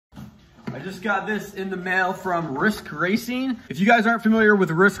I just got this in the mail from Risk Racing. If you guys aren't familiar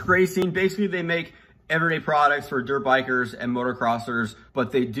with Risk Racing, basically they make everyday products for dirt bikers and motocrossers,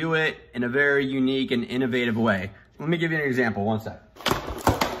 but they do it in a very unique and innovative way. Let me give you an example, one sec.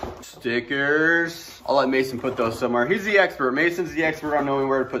 Stickers. I'll let Mason put those somewhere. He's the expert. Mason's the expert on knowing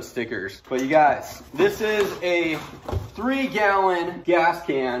where to put stickers. But you guys, this is a 3-gallon gas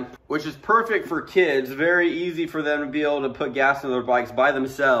can, which is perfect for kids. Very easy for them to be able to put gas in their bikes by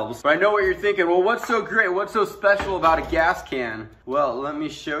themselves. But I know what you're thinking. Well, what's so great? What's so special about a gas can? Well, let me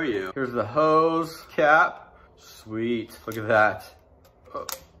show you. Here's the hose cap. Sweet. Look at that. Oh.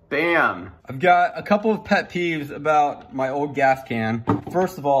 Bam. I've got a couple of pet peeves about my old gas can.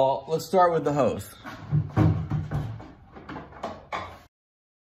 First of all, let's start with the hose.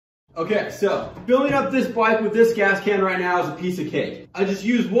 Okay, so filling up this bike with this gas can right now is a piece of cake. I just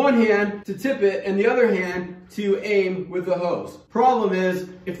use one hand to tip it and the other hand to aim with the hose. Problem is,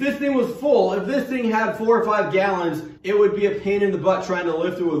 if this thing was full, if this thing had 4 or 5 gallons, it would be a pain in the butt trying to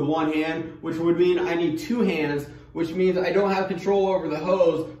lift it with one hand, which would mean I need 2 hands, which means I don't have control over the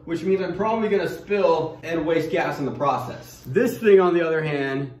hose, which means I'm probably gonna spill and waste gas in the process. This thing, on the other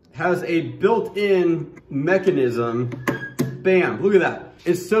hand, has a built-in mechanism. Bam, look at that.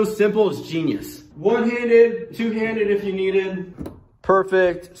 It's so simple, it's genius. One-handed, two-handed if you needed.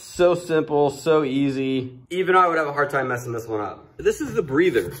 Perfect, so simple, so easy. Even I would have a hard time messing this one up. This is the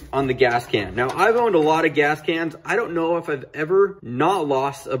breather on the gas can. Now, I've owned a lot of gas cans. I don't know if I've ever not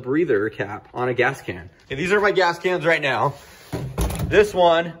lost a breather cap on a gas can. Okay, these are my gas cans right now. This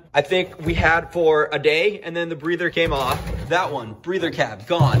one, I think we had for a day and then the breather came off. That one, breather cap,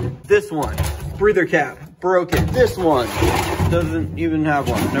 gone. This one, breather cap, broken. This one doesn't even have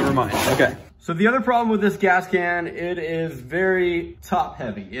one, never mind, okay. So the other problem with this gas can, it is very top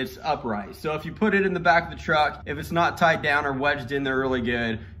heavy. It's upright. So if you put it in the back of the truck, if it's not tied down or wedged in there really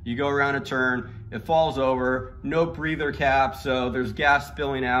good, you go around a turn, it falls over, no breather cap, so there's gas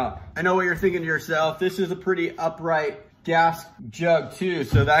spilling out. I know what you're thinking to yourself, this is a pretty upright gas jug too,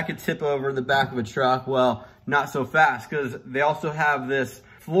 so that could tip over in the back of a truck. Well, not so fast, because they also have this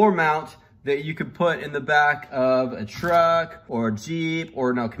floor mount that you could put in the back of a truck or a Jeep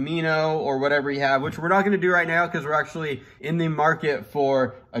or an El Camino or whatever you have, which we're not gonna do right now because we're actually in the market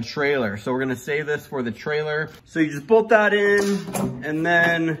for a trailer. So we're gonna save this for the trailer. So you just bolt that in and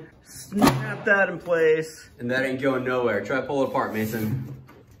then snap that in place. And that ain't going nowhere. Try to pull it apart, Mason.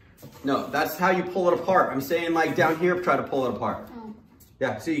 No, that's how you pull it apart. I'm saying like down here, try to pull it apart.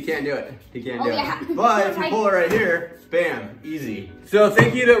 Yeah, so you can't do it. You can't do it. But if you pull it right here, bam, easy. So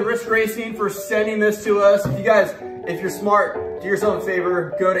thank you to Risk Racing for sending this to us. If you guys, if you're smart, do yourself a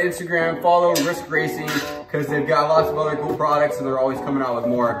favor, go to Instagram, follow Risk Racing, because they've got lots of other cool products and they're always coming out with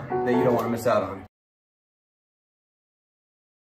more that you don't want to miss out on.